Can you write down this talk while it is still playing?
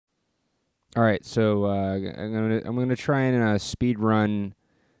All right, so I'm gonna try and speed run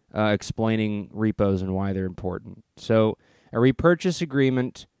explaining repos and why they're important. So a repurchase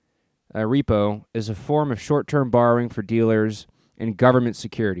agreement, a repo, is a form of short-term borrowing for dealers in government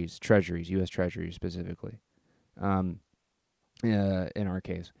securities, treasuries, U.S. Treasuries specifically. Um, in our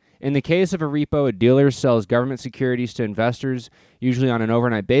case. In the case of a repo, a dealer sells government securities to investors, usually on an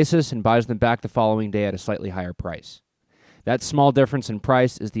overnight basis, and buys them back the following day at a slightly higher price. That small difference in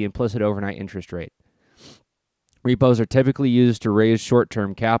price is the implicit overnight interest rate. Repos are typically used to raise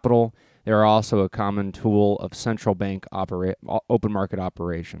short-term capital. They are also a common tool of central bank open market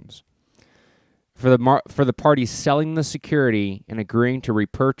operations. For the party selling the security and agreeing to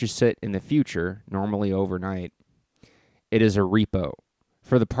repurchase it in the future, normally overnight, it is a repo.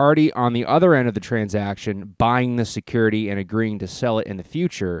 For the party on the other end of the transaction, buying the security and agreeing to sell it in the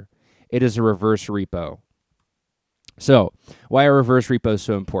future, it is a reverse repo. So, why are reverse repos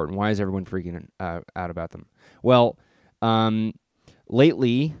so important? Why is everyone freaking out about them? Well,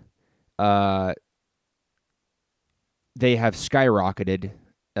 lately, they have skyrocketed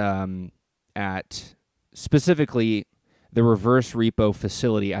at specifically the reverse repo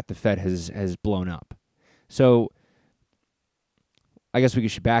facility at the Fed has blown up. So, I guess we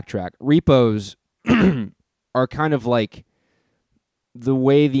should backtrack. Repos are kind of like the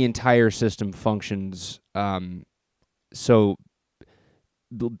way the entire system functions. So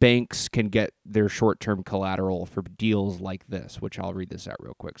banks can get their short-term collateral for deals like this, which I'll read this out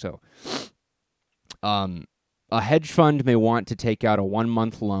real quick. So a hedge fund may want to take out a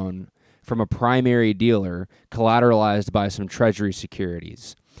 1-month loan from a primary dealer collateralized by some treasury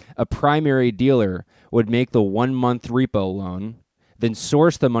securities. A primary dealer would make the 1-month repo loan, then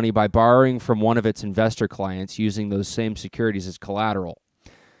source the money by borrowing from one of its investor clients using those same securities as collateral.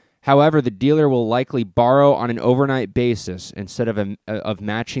 However, the dealer will likely borrow on an overnight basis instead of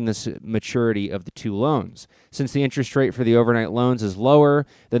matching the maturity of the two loans. Since the interest rate for the overnight loans is lower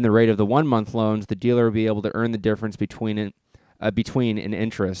than the rate of the 1-month loans, the dealer will be able to earn the difference between an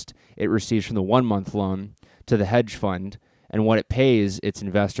interest it receives from the 1-month loan to the hedge fund and what it pays its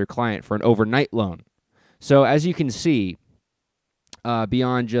investor client for an overnight loan. So as you can see,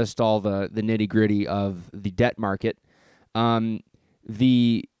 beyond just all the nitty-gritty of the debt market,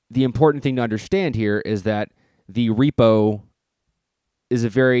 the important thing to understand here is that the repo is a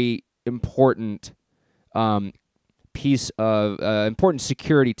very important piece of important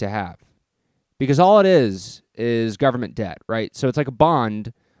security to have, because all it is government debt, right? So it's like a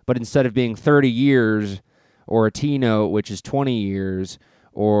bond, but instead of being 30 years or a T-note, which is 20 years,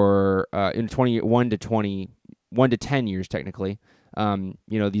 or in 1 to 10 years technically,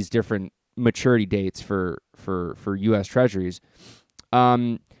 these different maturity dates for U.S. Treasuries.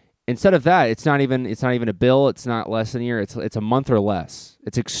 Instead of that, it's not even a bill. It's not less than a year. It's a month or less.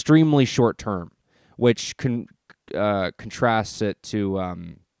 It's extremely short term, which contrasts it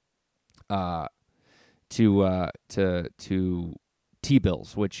to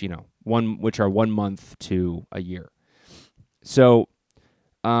T-bills, which which are 1 month to a year. So,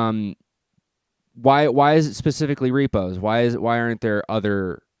 why is it specifically repos? Why aren't there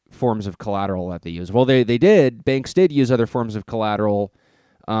other forms of collateral that they use? Well, banks did use other forms of collateral,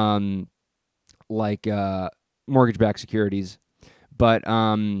 like mortgage-backed securities, but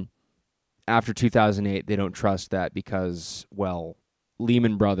after 2008, they don't trust that because, well,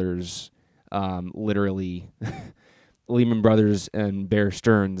 Lehman Brothers, literally, Lehman Brothers and Bear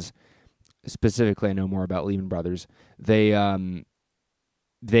Stearns, specifically, I know more about Lehman Brothers. They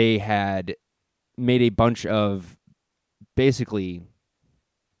had made a bunch of basically.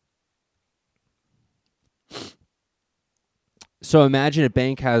 So imagine a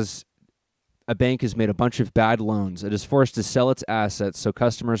bank has made a bunch of bad loans. It is forced to sell its assets so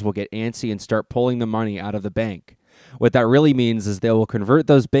customers will get antsy and start pulling the money out of the bank. What that really means is they will convert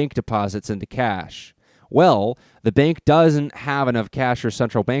those bank deposits into cash. Well, the bank doesn't have enough cash or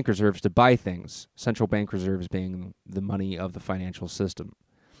central bank reserves to buy things. Central bank reserves being the money of the financial system.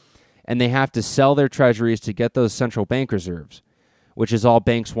 And they have to sell their treasuries to get those central bank reserves, which is all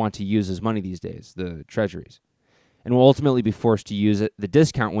banks want to use as money these days, the treasuries, and will ultimately be forced to use the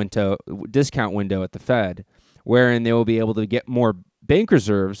discount window at the Fed, wherein they will be able to get more bank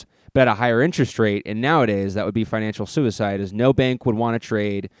reserves but at a higher interest rate. And nowadays, that would be financial suicide, as no bank would want to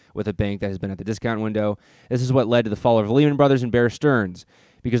trade with a bank that has been at the discount window. This is what led to the fall of Lehman Brothers and Bear Stearns,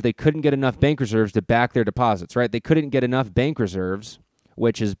 because they couldn't get enough bank reserves to back their deposits, right? They couldn't get enough bank reserves,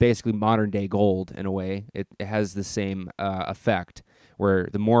 which is basically modern-day gold in a way. It has the same effect, where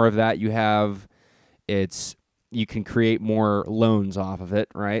the more of that you have, you can create more loans off of it,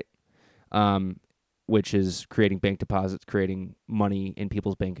 right? Which is creating bank deposits, creating money in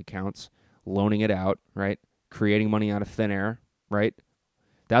people's bank accounts, loaning it out, right? Creating money out of thin air, right?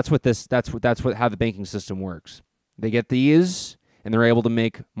 That's how the banking system works. They get these and they're able to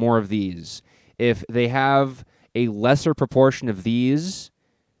make more of these. If they have a lesser proportion of these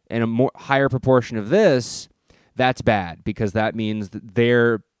and a higher proportion of this, that's bad, because that means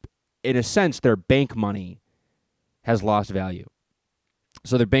that in a sense, their bank money has lost value.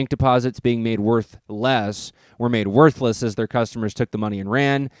 So their bank deposits being made worth less were made worthless as their customers took the money and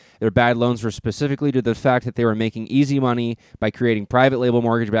ran. Their bad loans were specifically to the fact that they were making easy money by creating private label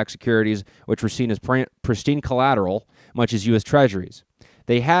mortgage-backed securities, which were seen as pristine collateral, much as U.S. treasuries.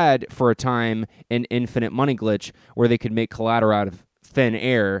 They had, for a time, an infinite money glitch where they could make collateral out of thin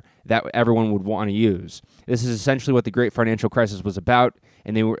air that everyone would want to use. This is essentially what the Great Financial Crisis was about,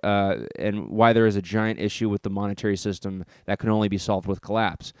 and and why there is a giant issue with the monetary system that can only be solved with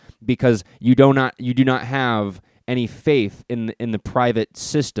collapse, because you do not have any faith in the private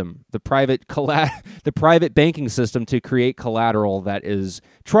system, the private banking system, to create collateral that is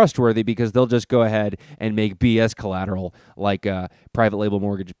trustworthy, because they'll just go ahead and make BS collateral like private label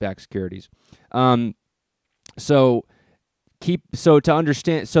mortgage-backed securities. To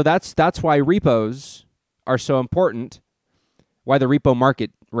understand, so that's why repos are so important. Why the repo market,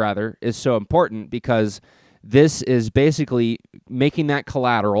 rather, is so important, because this is basically making that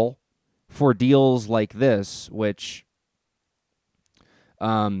collateral for deals like this, which,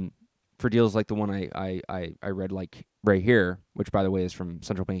 for deals like the one I read, like right here, which, by the way, is from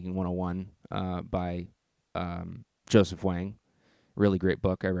Central Banking 101 by Joseph Wang. Really great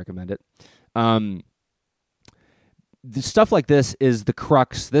book. I recommend it. The stuff like this is the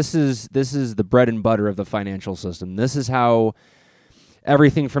crux. This is the bread and butter of the financial system. This is how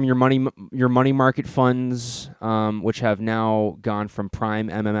everything from your money market funds, which have now gone from prime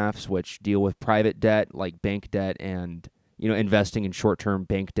MMFs, which deal with private debt like bank debt, and investing in short-term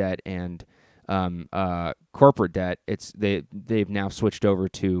bank debt and corporate debt. They've now switched over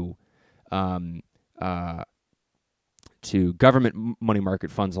to government money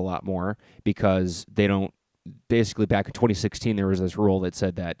market funds a lot more, because they don't. Basically, back in 2016, there was this rule that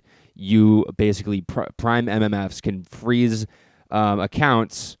said that you basically prime MMFs can freeze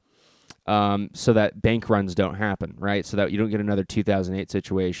accounts so that bank runs don't happen, right? So that you don't get another 2008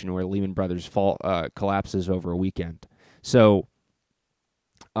 situation where Lehman Brothers collapses over a weekend. So,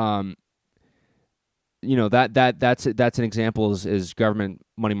 that's an example is government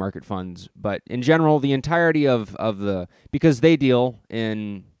money market funds. But in general, the entirety of because they deal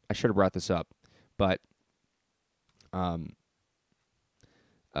in, I should have brought this up, but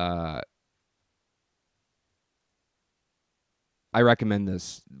I recommend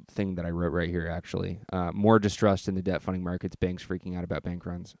this thing that I wrote right here, actually. More distrust in the debt funding markets, banks freaking out about bank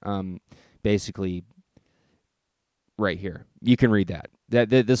runs. Basically, right here. You can read that.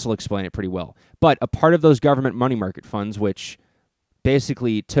 This will explain it pretty well. But a part of those government money market funds, which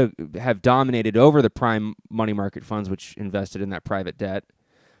basically have dominated over the prime money market funds, which invested in that private debt,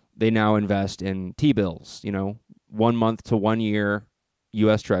 they now invest in T-bills, 1 month to 1 year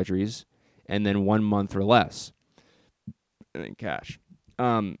U.S. treasuries, and then 1 month or less in cash,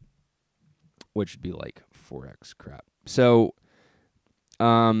 which would be like Forex crap. So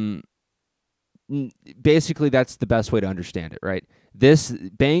basically, that's the best way to understand it, right?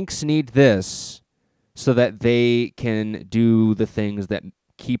 Banks need this so that they can do the things that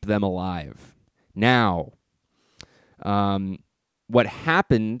keep them alive. Now, what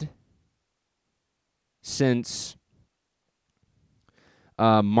happened since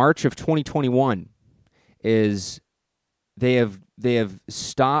March of 2021 is they have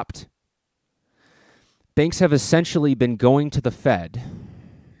stopped. Banks have essentially been going to the Fed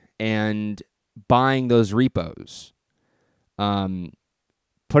and buying those repos,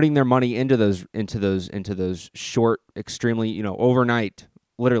 putting their money into those short, extremely, overnight,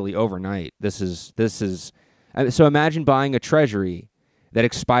 literally overnight. This is so imagine buying a treasury that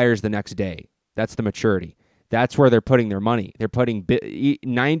expires the next day. That's the maturity. That's where they're putting their money. They're putting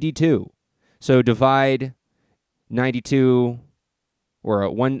 92. So divide 92 or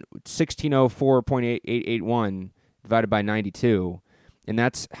 1604.8881 divided by 92, and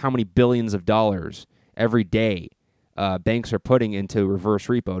that's how many billions of dollars every day banks are putting into reverse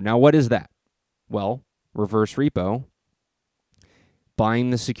repo. Now, what is that? Well, reverse repo,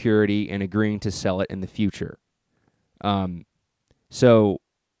 buying the security and agreeing to sell it in the future. So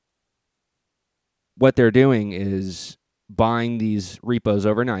what they're doing is buying these repos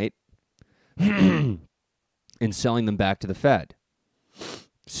overnight and selling them back to the Fed.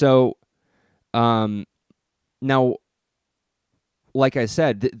 So now, like I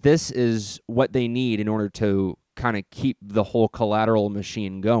said, this is what they need in order to kind of keep the whole collateral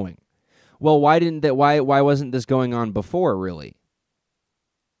machine going. Well, why wasn't this going on before, really?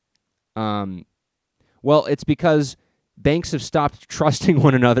 Well, it's because banks have stopped trusting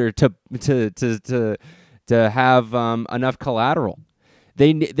one another to have enough collateral.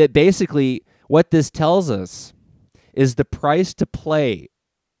 That basically what this tells us is the price to play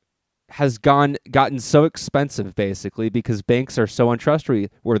has gotten so expensive, basically, because banks are so untrustworthy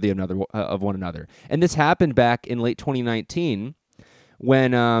of one another. And this happened back in late 2019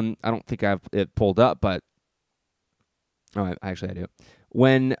 when I don't think I have it pulled up, but actually I do.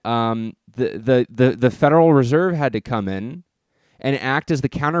 When the Federal Reserve had to come in and act as the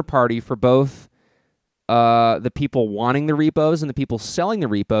counterparty for both the people wanting the repos and the people selling the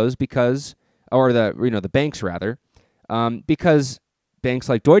repos, the banks rather, because banks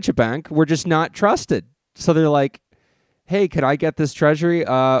like Deutsche Bank were just not trusted. So they're like, hey, could I get this treasury? You're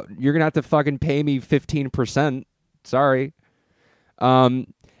going to have to fucking pay me 15%. Sorry. And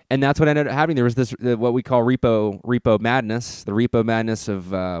that's what ended up happening. There was this, what we call repo madness, the repo madness of,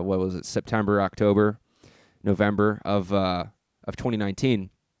 September, October, November of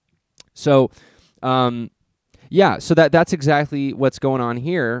 2019. So, so that's exactly what's going on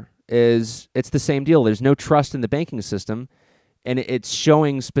here. It's the same deal. There's no trust in the banking system. And it's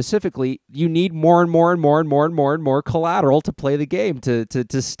showing specifically you need more and more and more and more and more and more collateral to play the game, to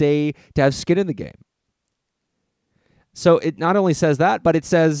have skin in the game. So it not only says that, but it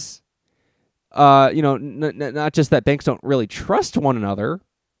says, not just that banks don't really trust one another.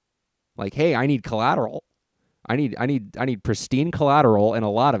 Like, hey, I need collateral. I need pristine collateral and a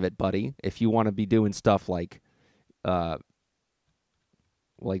lot of it, buddy. If you want to be doing stuff like this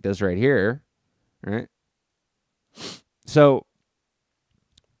right here, right? So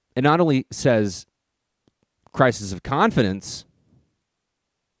it not only says crisis of confidence,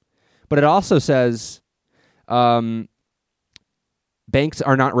 but it also says banks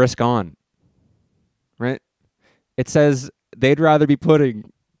are not risk on, right? It says they'd rather be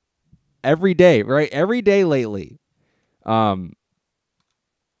putting every day lately,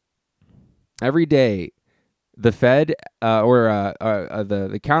 every day, the Fed or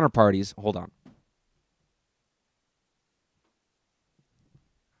the counterparties, hold on.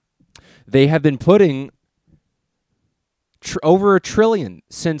 They have been putting over $1 trillion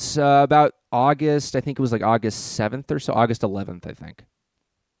since about August. I think it was like August 7th or so, August 11th, I think.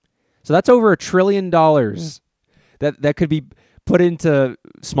 So that's over $1 trillion that could be put into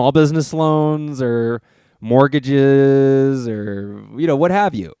small business loans or mortgages or what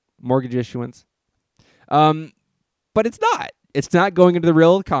have you, mortgage issuance. But it's not. It's not going into the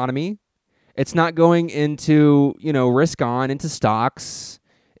real economy. It's not going into risk on into stocks.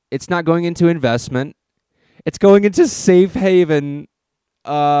 It's not going into investment. It's going into safe haven,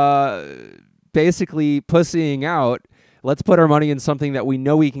 basically pussying out. Let's put our money in something that we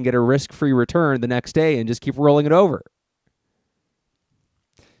know we can get a risk-free return the next day and just keep rolling it over.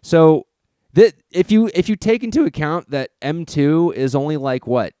 So if you take into account that M2 is only like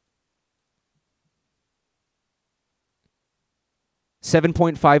what?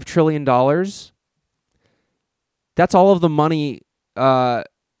 $7.5 trillion? That's all of the money...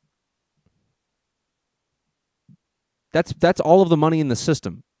 That's all of the money in the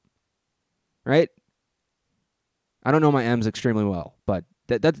system, right? I don't know my M's extremely well, but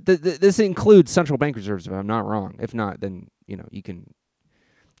this includes central bank reserves, if I'm not wrong. If not, then you can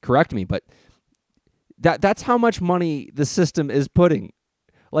correct me. But that's how much money the system is putting,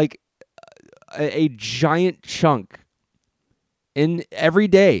 like a giant chunk in every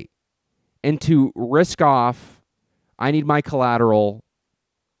day into risk off. I need my collateral.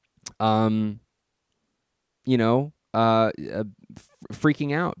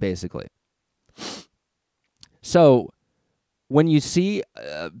 Freaking out, basically. So when you see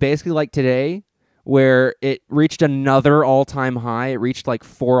basically like today, where it reached another all-time high, it reached like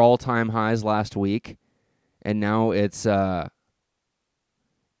 4 all-time highs last week, and now it's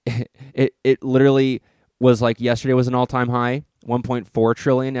it literally was like yesterday was an all-time high, 1.4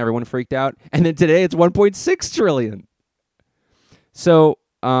 trillion, everyone freaked out, and then today it's 1.6 trillion. So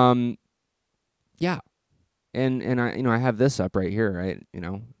yeah. And I have this up right here, right?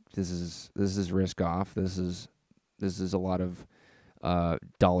 This is risk off. This is a lot of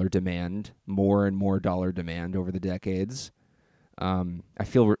dollar demand, more and more dollar demand over the decades. I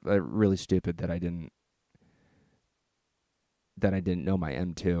feel really stupid that I didn't know my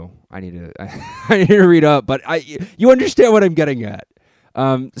M2. I need to read up, but you understand what I'm getting at.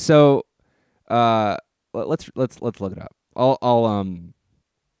 So let's look it up. I'll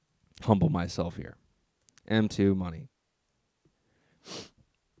humble myself here. M2 money.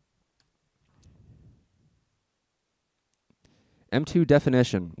 M2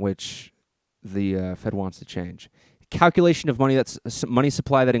 definition, which Fed wants to change. Calculation of money, that's money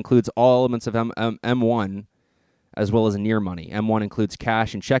supply that includes all elements of M1 as well as near money. M1 includes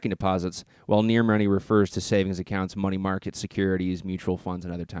cash and checking deposits, while near money refers to savings accounts, money market securities, mutual funds,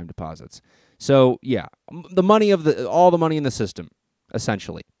 and other time deposits. So, yeah, the money of all the money in the system,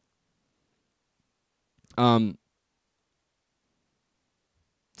 essentially. And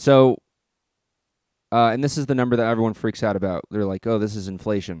this is the number that everyone freaks out about. They're like, "Oh, this is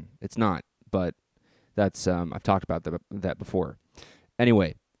inflation." It's not, but that's I've talked about that before.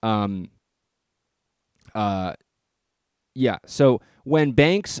 Anyway, yeah. So when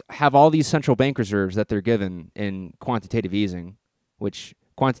banks have all these central bank reserves that they're given in quantitative easing, which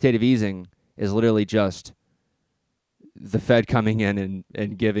quantitative easing is literally just the Fed coming in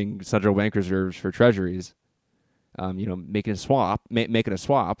and giving central bank reserves for treasuries, making a swap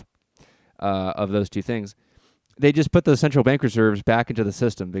of those two things. They just put those central bank reserves back into the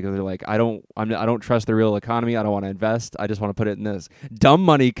system because they're like, I don't trust the real economy. I don't want to invest. I just want to put it in this. Dumb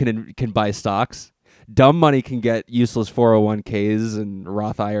money can buy stocks. Dumb money can get useless 401ks and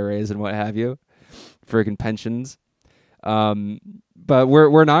Roth IRAs and what have you, freaking pensions. But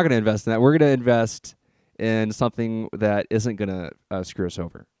we're not going to invest in that. We're going to invest in something that isn't going to screw us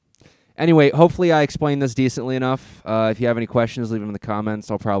over. Anyway, hopefully I explained this decently enough. If you have any questions, leave them in the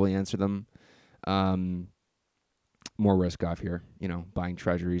comments. I'll probably answer them. More risk off here, buying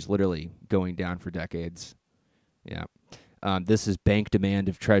treasuries, literally going down for decades. Yeah. This is bank demand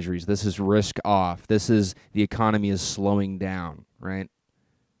of treasuries. This is risk off. This is the economy is slowing down, right?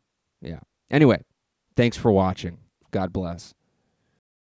 Yeah. Anyway, thanks for watching. God bless.